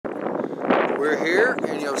We're here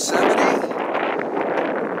in Yosemite,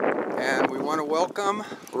 and we want to welcome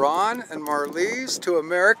Ron and Marlise to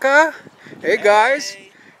America. Hey guys,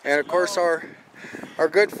 and of course our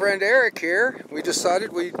good friend Eric here. We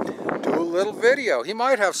decided we'd do a little video. He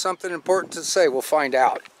might have something important to say. We'll find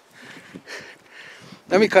out.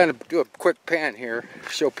 Let me kind of do a quick pan here,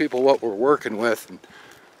 show people what we're working with.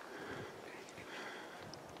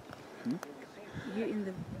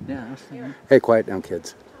 Hey, quiet down,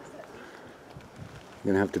 kids.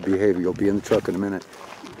 You're gonna have to behave. You'll be in the truck in a minute.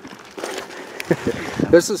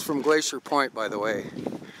 This is from Glacier Point, by the way,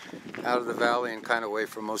 out of the valley and kind of away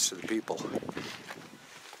from most of the people.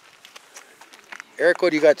 Eric, what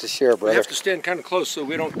do you got to share, brother? We have to stand kind of close so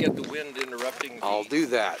we don't get the wind interrupting the I'll do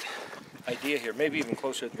that. idea here. Maybe even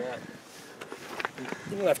closer than that.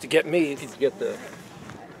 You don't have to get me. You can get the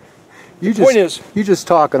point is, you just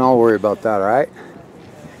talk and I'll worry about that, all right?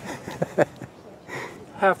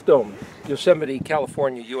 Half Dome, Yosemite,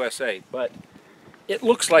 California, USA. But it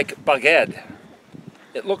looks like BaGaD.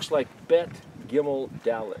 It looks like Bet Gimel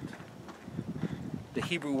Dalet. The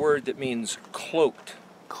Hebrew word that means cloaked.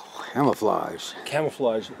 Camouflage.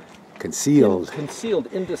 Camouflage. Concealed. Concealed,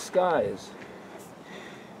 in disguise.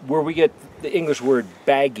 Where we get the English word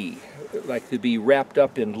baggy, like to be wrapped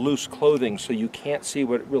up in loose clothing so you can't see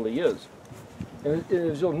what it really is. And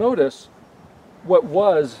as you'll notice, what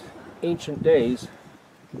was ancient days,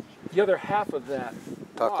 the other half of that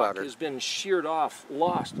rock has been sheared off,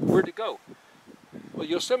 lost. Where'd it go? Well,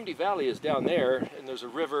 Yosemite Valley is down there, and there's a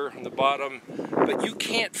river on the bottom, but you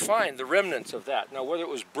can't find the remnants of that. Now, whether it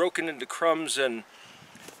was broken into crumbs and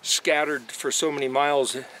scattered for so many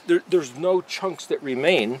miles, there's no chunks that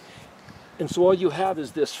remain, and so all you have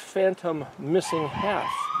is this phantom missing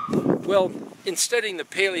half. Well, in studying the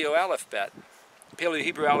Paleo-aleph-bet,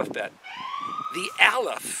 Paleo-Hebrew aleph-bet, the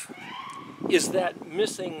aleph is that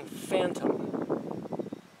missing phantom.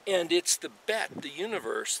 And it's the bet, the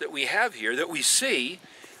universe that we have here, that we see.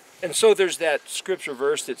 And so there's that scripture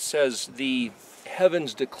verse that says, the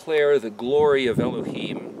heavens declare the glory of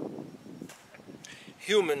Elohim.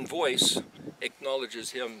 Human voice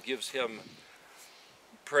acknowledges him, gives him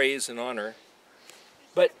praise and honor.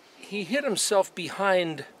 But he hid himself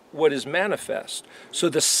behind what is manifest. So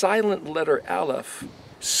the silent letter aleph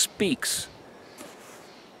speaks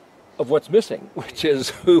of what's missing, which is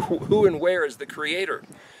who and where is the creator.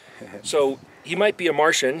 So he might be a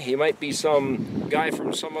Martian, he might be some guy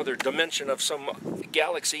from some other dimension of some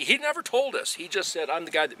galaxy. He never told us. He just said, I'm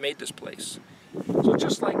the guy that made this place. So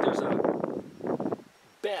just like there's a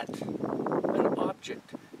bet, an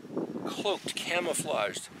object, cloaked,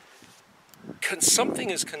 camouflaged, something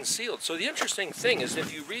is concealed. So the interesting thing is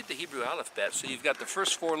if you read the Hebrew aleph-bet, so you've got the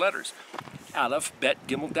first four letters, aleph, bet,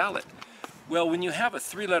 gimel, dalet. Well, when you have a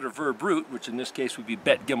three-letter verb root, which in this case would be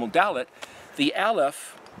bet, gimel, dalet, the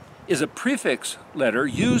aleph is a prefix letter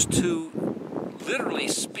used to literally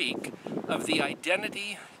speak of the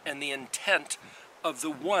identity and the intent of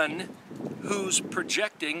the one who's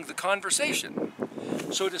projecting the conversation.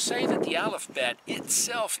 So to say that the aleph-bet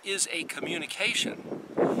itself is a communication,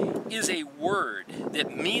 is a word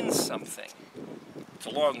that means something. It's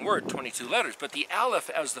a long word, 22 letters, but the aleph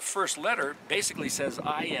as the first letter basically says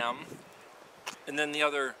I am, and then the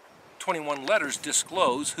other 21 letters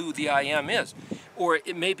disclose who the I am is. Or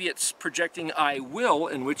maybe it's projecting I will,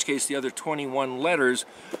 in which case the other 21 letters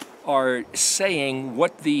are saying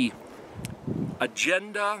what the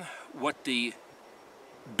agenda, what the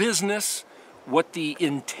business, what the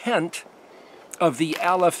intent of the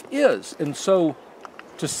aleph is. And so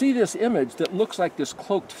to see this image that looks like this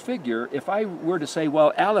cloaked figure, if I were to say,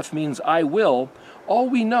 well, aleph means I will, all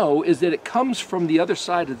we know is that it comes from the other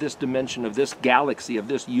side of this dimension, of this galaxy, of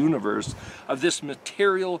this universe, of this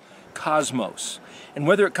material cosmos. And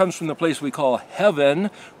whether it comes from the place we call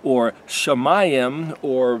heaven or Shemayim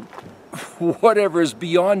or whatever is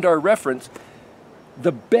beyond our reference,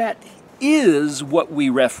 the bet is what we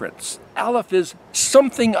reference. Aleph is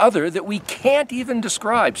something other that we can't even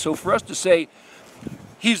describe. So for us to say,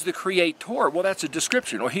 he's the creator, well, that's a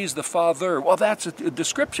description. Or he's the father, well, that's a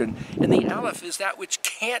description. And the aleph is that which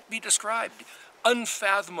can't be described.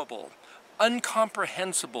 Unfathomable,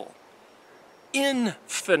 incomprehensible,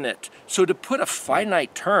 infinite. So to put a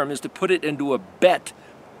finite term is to put it into a bet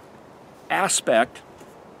aspect.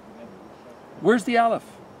 Where's the aleph?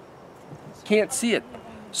 Can't see it.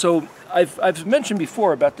 So I've mentioned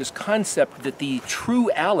before about this concept that the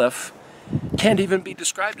true aleph can't even be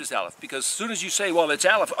described as aleph, because as soon as you say, well, it's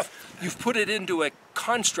aleph, you've put it into a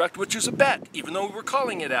construct which is a bet, even though we're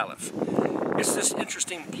calling it aleph. It's this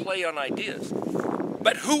interesting play on ideas.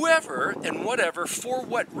 But whoever and whatever, for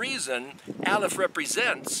what reason, aleph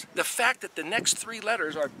represents, the fact that the next three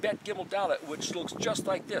letters are bet, gimel, dalet, which looks just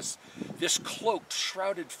like this cloaked,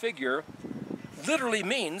 shrouded figure, literally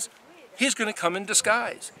means he's going to come in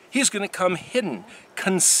disguise. He's going to come hidden,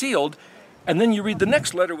 concealed. And then you read the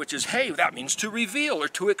next letter, which is hey, that means to reveal or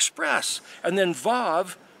to express. And then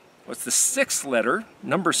vav, what's the sixth letter,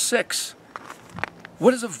 number 6.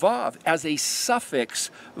 What is a vav? As a suffix,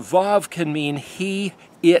 vav can mean he,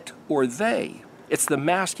 it, or they. It's the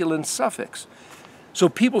masculine suffix. So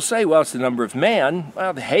people say, well, it's the number of man.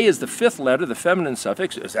 Well, the hey is the 5th letter, the feminine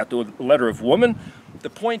suffix. Is that the letter of woman? The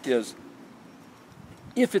point is,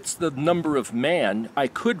 if it's the number of man, I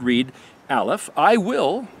could read aleph, I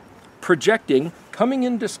will, projecting, coming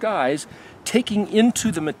in disguise, taking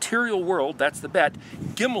into the material world, that's the bet,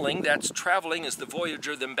 gimmeling, that's traveling as the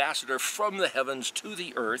voyager, the ambassador from the heavens to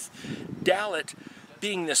the earth, dalet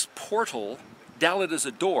being this portal, dalet is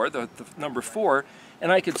a door, the number 4,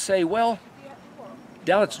 and I could say, well,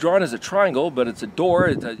 dalet's drawn as a triangle, but it's a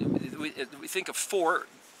door. We think of 4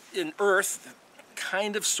 in earth,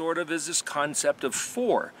 kind of, sort of, is this concept of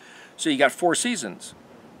 4. So you got 4 seasons.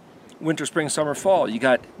 Winter, spring, summer, fall. You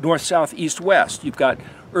got north, south, east, west. You've got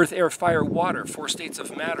earth, air, fire, water, 4 states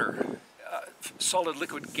of matter, solid,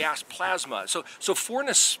 liquid, gas, plasma. So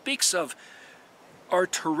 4ness speaks of our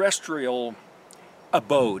terrestrial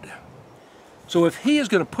abode. So if he is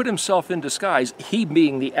going to put himself in disguise, he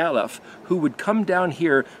being the aleph, who would come down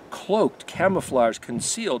here cloaked, camouflaged,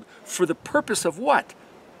 concealed, for the purpose of what?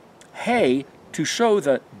 Hey, to show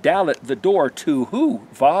the dalet, the door, to who?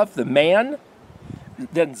 Vav, the man?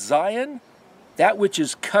 Then Zion, that which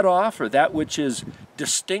is cut off or that which is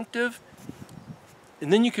distinctive.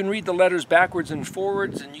 And then you can read the letters backwards and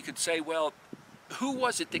forwards, and you could say, well, who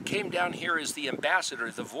was it that came down here as the ambassador,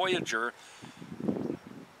 the voyager,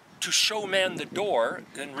 to show man the door,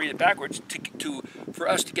 and read it backwards, for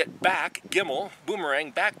us to get back, gimel, boomerang,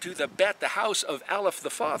 back to the bet, the house of Aleph the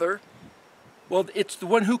Father? Well, it's the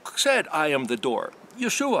one who said, I am the door,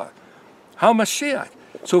 Yeshua, HaMashiach.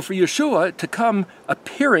 So for Yeshua to come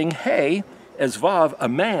appearing, hey, as Vav, a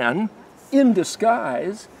man, in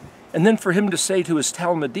disguise, and then for him to say to his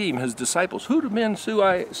Talmudim, his disciples, who do men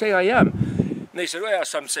say I am? And they said, well,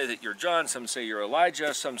 some say that you're John, some say you're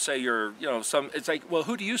Elijah, some say you're, it's like, well,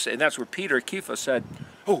 who do you say? And that's where Peter Kepha said,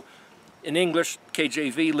 oh, in English,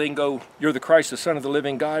 KJV lingo, you're the Christ, the Son of the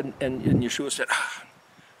living God. And Yeshua said,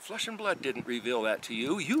 flesh and blood didn't reveal that to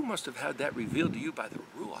you. You must have had that revealed to you by the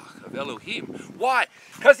Ruach of Elohim. Why?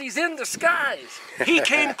 Because he's in disguise. He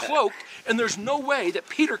came cloaked, and there's no way that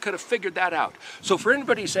Peter could have figured that out. So for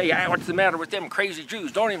anybody to say, what's the matter with them crazy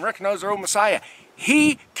Jews? Don't even recognize their own Messiah.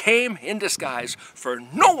 He came in disguise for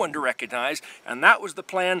no one to recognize, and that was the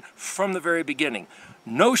plan from the very beginning.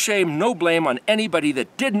 No shame, no blame on anybody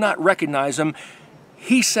that did not recognize him.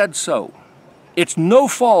 He said so. It's no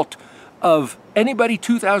fault of anybody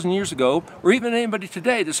 2,000 years ago, or even anybody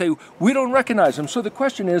today, to say, we don't recognize him. So the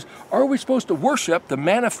question is, are we supposed to worship the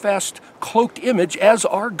manifest cloaked image as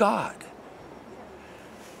our God?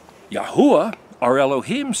 Yahuwah, our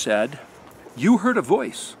Elohim, said, you heard a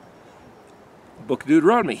voice. Book of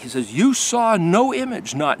Deuteronomy, he says, you saw no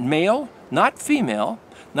image, not male, not female,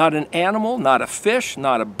 not an animal, not a fish,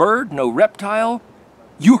 not a bird, no reptile.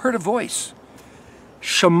 You heard a voice.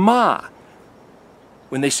 Shema.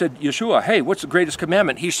 When they said, Yeshua, hey, what's the greatest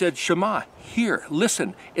commandment? He said, Shema, hear,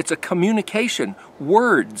 listen. It's a communication,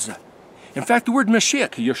 words. In fact, the word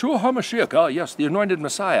Mashiach, Yeshua HaMashiach, oh yes, the anointed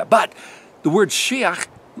Messiah. But the word Shiach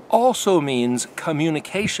also means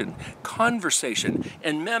communication, conversation.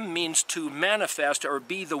 And Mem means to manifest or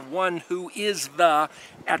be the one who is at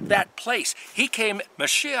that place. He came,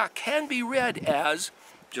 Mashiach can be read as,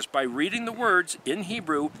 just by reading the words in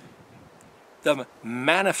Hebrew, the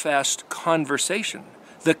manifest conversation.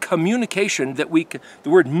 The communication that the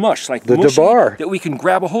word mush, like the dabar, that we can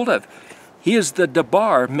grab a hold of. He is the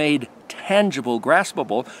dabar made tangible,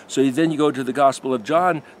 graspable. So then you go to the Gospel of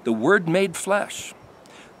John, the Word made flesh.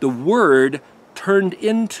 The Word turned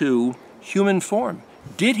into human form.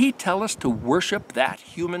 Did he tell us to worship that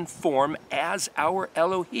human form as our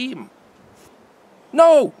Elohim?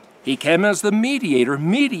 No! He came as the mediator,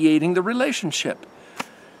 mediating the relationship.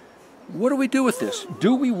 What do we do with this?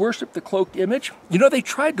 Do we worship the cloaked image? You know, they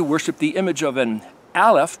tried to worship the image of an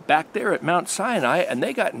aleph back there at Mount Sinai, and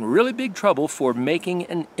they got in really big trouble for making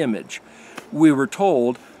an image. We were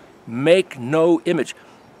told, make no image.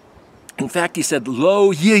 In fact, he said,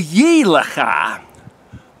 lo yiyi lecha.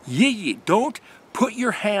 Yiyi, don't put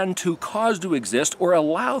your hand to cause to exist or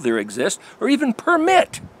allow there exist or even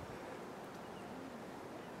permit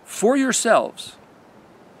for yourselves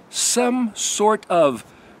some sort of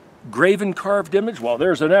graven carved image. Well,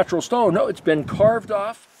 there's a natural stone. No, it's been carved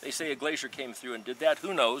off. They say a glacier came through and did that.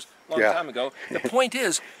 Who knows? A long time ago. The point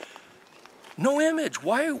is, no image.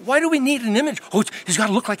 Why do we need an image? Oh, he's got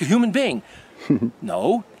to look like a human being.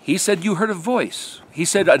 No, he said you heard a voice. He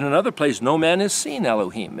said in another place, no man has seen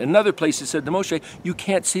Elohim. In another place he said to Moshe, you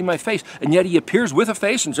can't see my face. And yet he appears with a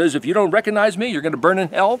face and says, if you don't recognize me, you're going to burn in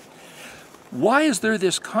hell. Why is there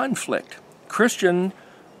this conflict? Christian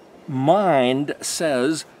mind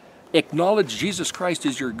says, acknowledge Jesus Christ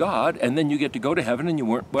as your God, and then you get to go to heaven and you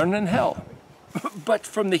weren't burned in hell. But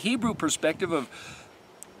from the Hebrew perspective of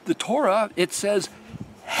the Torah, it says,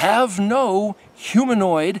 have no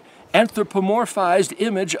humanoid anthropomorphized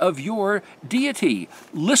image of your deity.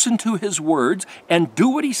 Listen to his words and do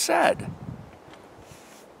what he said.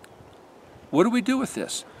 What do we do with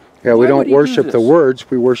this? Yeah, we don't worship the words,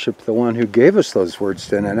 we worship the one who gave us those words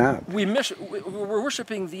to enact. We're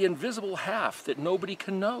worshiping the invisible half that nobody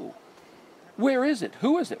can know. Where is it?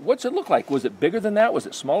 Who is it? What's it look like? Was it bigger than that? Was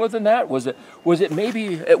it smaller than that? Was it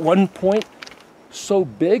maybe at one point so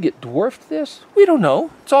big it dwarfed this? We don't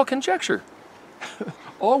know. It's all conjecture.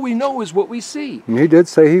 All we know is what we see. He did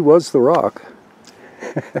say he was the rock.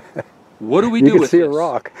 What do we do with this? You can see a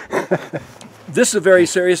rock. This is a very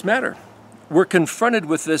serious matter. We're confronted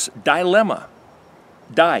with this dilemma.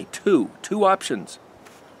 Two options.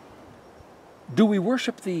 Do we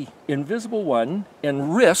worship the invisible one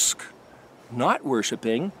and risk not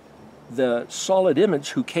worshiping the solid image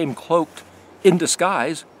who came cloaked in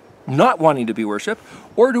disguise, not wanting to be worshipped?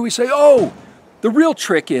 Or do we say, oh, the real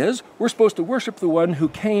trick is we're supposed to worship the one who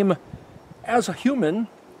came as a human,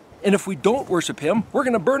 and if we don't worship him, we're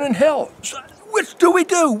going to burn in hell. So, which do we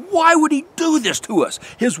do? Why would he do this to us?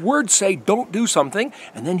 His words say don't do something,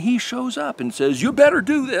 and then he shows up and says, you better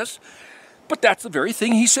do this. But that's the very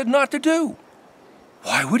thing he said not to do.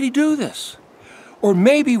 Why would he do this? Or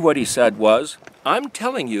maybe what he said was, I'm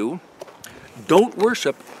telling you, don't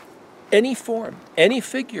worship any form, any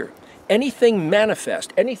figure, anything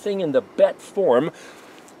manifest, anything in the bet form.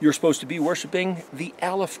 You're supposed to be worshiping the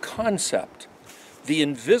aleph concept, the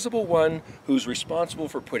invisible one who's responsible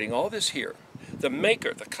for putting all this here. The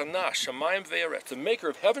maker, the Kanah, Shamayim Ve'eretz, the maker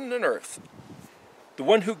of heaven and earth. The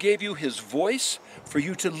one who gave you his voice for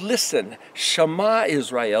you to listen. Shema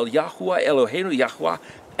Israel, Yahuwah Eloheinu, Yahuwah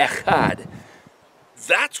Echad.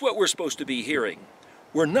 That's what we're supposed to be hearing.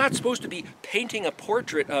 We're not supposed to be painting a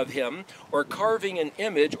portrait of him or carving an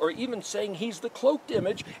image or even saying he's the cloaked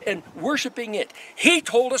image and worshiping it. He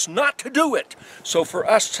told us not to do it. So for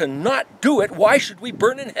us to not do it, why should we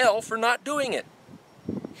burn in hell for not doing it?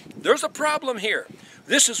 There's a problem here.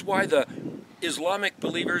 This is why the Islamic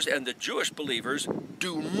believers and the Jewish believers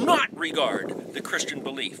do not regard the Christian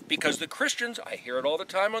belief. Because the Christians, I hear it all the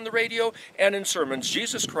time on the radio and in sermons,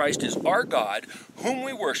 Jesus Christ is our God, whom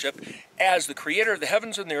we worship as the creator of the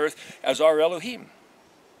heavens and the earth, as our Elohim.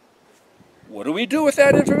 What do we do with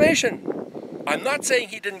that information? I'm not saying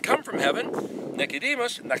he didn't come from heaven.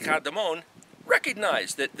 Nicodemus, Nakadamon,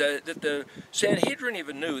 recognized that the Sanhedrin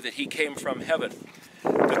even knew that he came from heaven.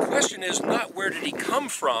 The question is not where did he come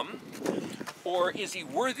from, or is he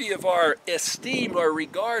worthy of our esteem, our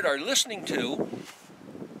regard, our listening to.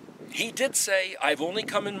 He did say, I've only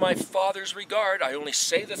come in my Father's regard. I only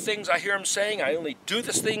say the things I hear him saying. I only do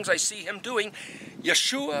the things I see him doing.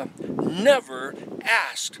 Yeshua never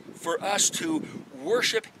asked for us to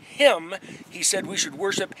worship him. He said we should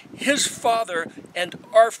worship his Father and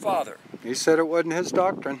our Father. He said it wasn't his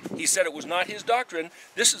doctrine. He said it was not his doctrine.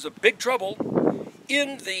 This is a big trouble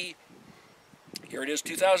in the, here it is,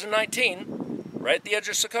 2019, right at the edge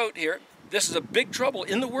of Sukkot here. This is a big trouble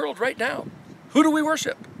in the world right now. Who do we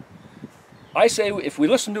worship? I say if we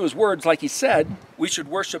listen to his words like he said, we should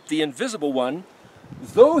worship the invisible one,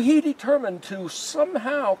 though he determined to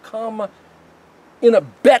somehow come in a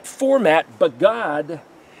bet format, BaGaD,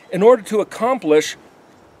 in order to accomplish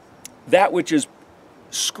that which is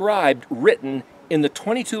scribed, written in the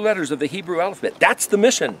 22 letters of the Hebrew alphabet. That's the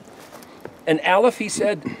mission. And aleph, he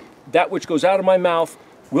said, that which goes out of my mouth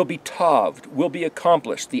will be taved, will be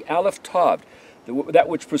accomplished. The aleph-tav, that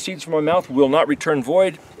which proceeds from my mouth will not return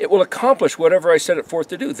void. It will accomplish whatever I set it forth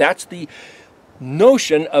to do. That's the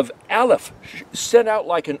notion of aleph, set out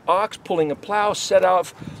like an ox pulling a plow, set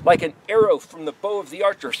out like an arrow from the bow of the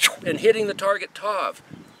archer and hitting the target tav.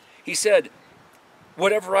 He said,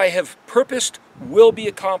 whatever I have purposed will be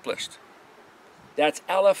accomplished. That's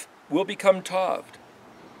aleph will become taved.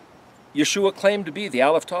 Yeshua claimed to be the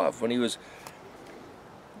aleph-tav when he was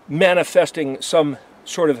manifesting some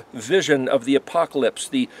sort of vision of the apocalypse,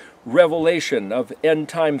 the revelation of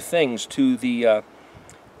end-time things to the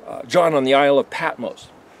John on the Isle of Patmos.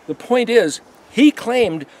 The point is, he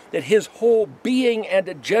claimed that his whole being and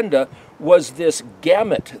agenda was this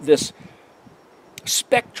gamut, this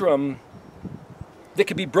spectrum that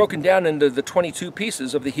could be broken down into the 22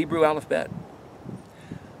 pieces of the Hebrew aleph-bet.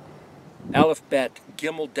 Aleph-bet,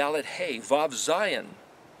 Gimel, Dalet, Hey, Vav, Zayin.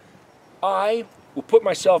 I will put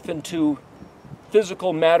myself into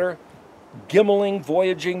physical matter, gimmeling,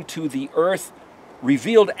 voyaging to the earth,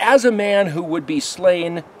 revealed as a man who would be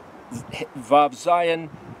slain, Vav, Zayin,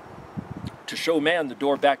 to show man the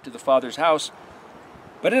door back to the Father's house.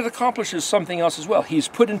 But it accomplishes something else as well. He's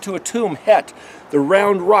put into a tomb, Het, the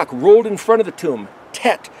round rock rolled in front of the tomb,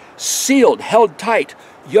 Tet, sealed, held tight,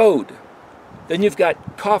 Yod. Then you've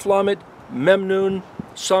got Kaf Lamed, Mem Nun,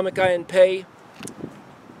 Samak Ayin Pei.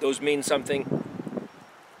 Those mean something.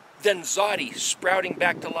 Then Zadi, sprouting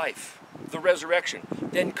back to life, the resurrection.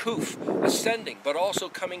 Then Kuf, ascending, but also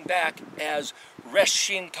coming back as Resh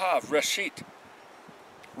Shin Tav, Reshit.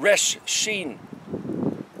 Resh Shin,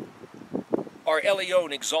 our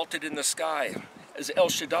Elyon exalted in the sky as El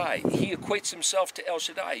Shaddai. He equates himself to El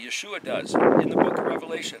Shaddai. Yeshua does in the book of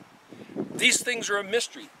Revelation. These things are a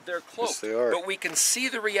mystery. They're cloaked. Yes, they are. But we can see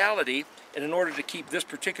the reality, and in order to keep this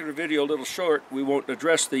particular video a little short, we won't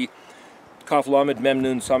address the Kaf Lamed, Mem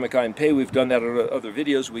Nun, Samak Ayin Pei. We've done that in other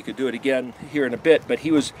videos. We could do it again here in a bit. But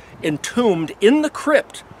he was entombed in the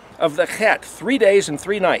crypt of the Het 3 days and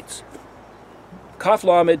 3 nights. Kaf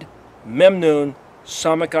Lamed, Mem Nun,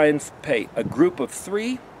 Samak Ayin Pei, a group of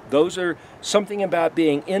 3. Those are something about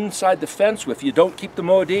being inside the fence. If you don't keep the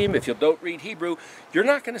Moedim, if you don't read Hebrew, you're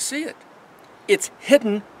not going to see it. It's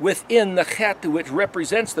hidden within the Het, which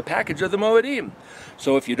represents the package of the Moedim.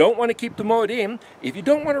 So if you don't want to keep the Moedim, if you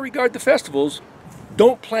don't want to regard the festivals,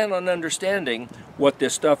 don't plan on understanding what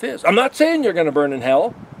this stuff is. I'm not saying you're going to burn in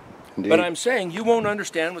hell, Indeed. But I'm saying you won't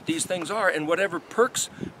understand what these things are, and whatever perks,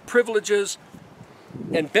 privileges,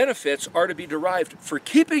 and benefits are to be derived for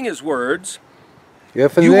keeping his words,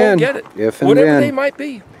 if and you then, won't get it. If and whatever then. they might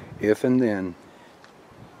be. If and then.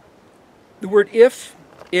 The word if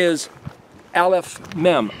is aleph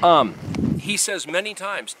mem, He says many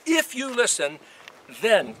times, if you listen,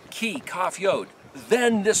 then, ki, kaf, yod,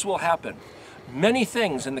 then this will happen. Many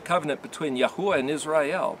things in the covenant between Yahuwah and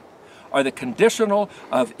Israel are the conditional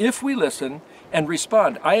of if we listen and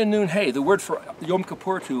respond. Ayin Nun Hey, the word for Yom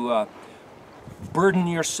Kippur, to burden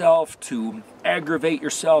yourself, to aggravate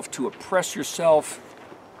yourself, to oppress yourself,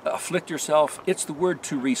 afflict yourself. It's the word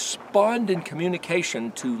to respond in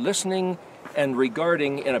communication, to listening and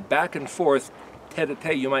regarding in a back and forth,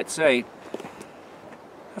 tete-a-tete, you might say.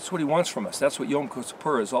 That's what he wants from us. That's what Yom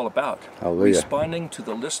Kippur is all about. Hallelujah. Responding to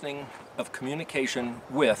the listening of communication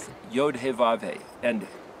with Yod He Vav He. And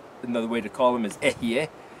another way to call him is Ehyeh,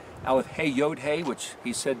 Aleph He Yod He, which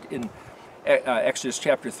he said in Exodus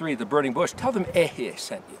chapter 3, the burning bush. Tell them Ehyeh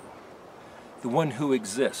sent you. The one who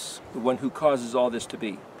exists, the one who causes all this to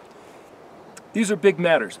be. These are big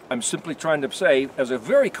matters. I'm simply trying to say, as a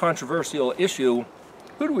very controversial issue,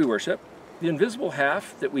 who do we worship? The invisible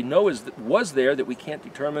half that we know was there, that we can't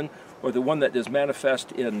determine, or the one that is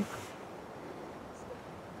manifest in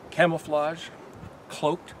camouflage,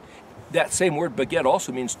 cloaked. That same word, BaGaD,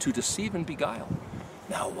 also means to deceive and beguile.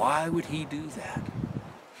 Now, why would he do that?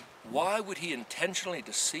 Why would he intentionally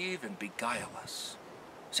deceive and beguile us?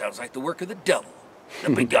 Sounds like the work of the devil, the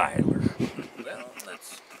beguiler. Well,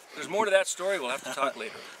 there's more to that story. We'll have to talk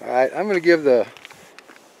later. All right, I'm going to give the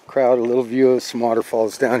crowd a little view of some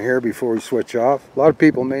waterfalls down here before we switch off. A lot of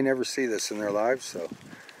people may never see this in their lives, so.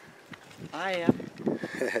 I am.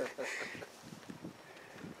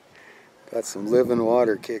 Got some living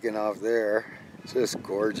water kicking off there. Just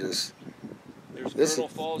gorgeous. There's Turtle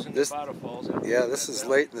Falls and Nevada Falls. Yeah, this is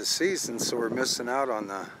late in the season, so we're missing out on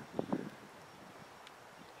the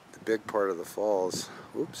big part of the falls.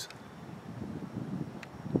 Oops.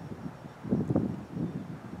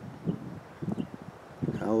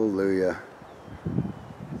 Hallelujah.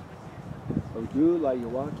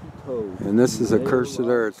 And this is a cursed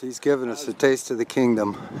earth. He's given us a taste of the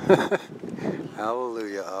kingdom.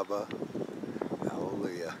 Hallelujah, Abba.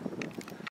 Hallelujah.